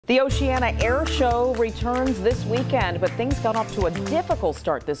The Oceana Air Show returns this weekend, but things got off to a difficult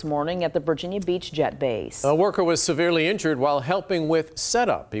start this morning at the Virginia Beach Jet Base. A worker was severely injured while helping with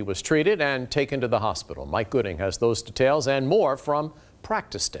setup. He was treated and taken to the hospital. Mike Gooding has those details and more from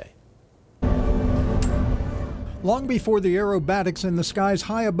practice day. Long before the aerobatics in the skies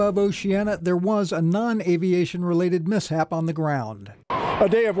high above Oceana, there was a non-aviation related mishap on the ground. A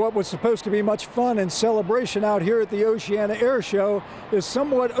day of what was supposed to be much fun and celebration out here at the Oceana Air Show is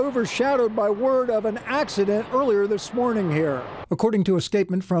somewhat overshadowed by word of an accident earlier this morning here. According to a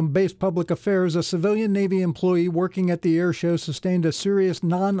statement from Base Public Affairs, a civilian Navy employee working at the air show sustained a serious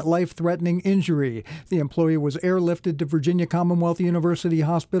non-life-threatening injury. The employee was airlifted to Virginia Commonwealth University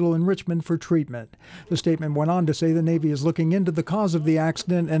Hospital in Richmond for treatment. The statement went on to say the Navy is looking into the cause of the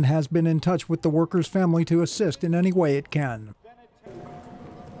accident and has been in touch with the worker's family to assist in any way it can.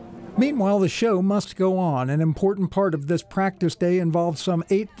 Meanwhile, the show must go on. An important part of this practice day involved some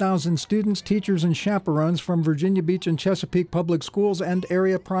 8,000 students, teachers, and chaperones from Virginia Beach and Chesapeake public schools and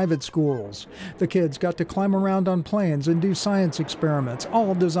area private schools. The kids got to climb around on planes and do science experiments,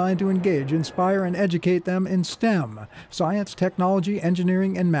 all designed to engage, inspire, and educate them in STEM: science, technology,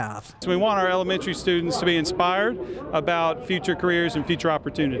 engineering, and math. So we want our elementary students to be inspired about future careers and future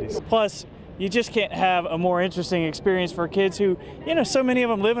opportunities. Plus, you just can't have a more interesting experience for kids who, so many of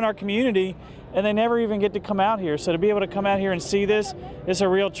them live in our community and they never even get to come out here. So to be able to come out here and see this is a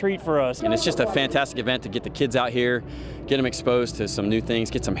real treat for us. And it's just a fantastic event to get the kids out here, get them exposed to some new things,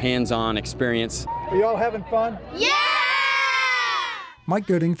 get some hands-on experience. Are you all having fun? Yeah! Mike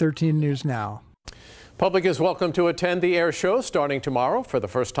Gooding, 13 News Now. Public is welcome to attend the air show starting tomorrow. For the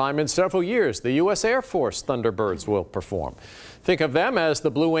first time in several years, the U.S. Air Force Thunderbirds will perform. Think of them as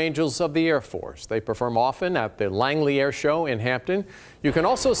the Blue Angels of the Air Force. They perform often at the Langley Air Show in Hampton. You can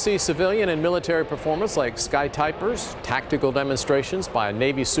also see civilian and military performance like Sky Typers, tactical demonstrations by a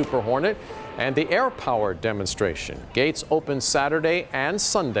Navy Super Hornet, and the Air Power demonstration. Gates open Saturday and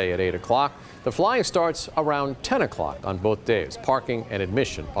Sunday at 8 o'clock. The flying starts around 10 o'clock on both days. Parking and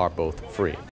admission are both free.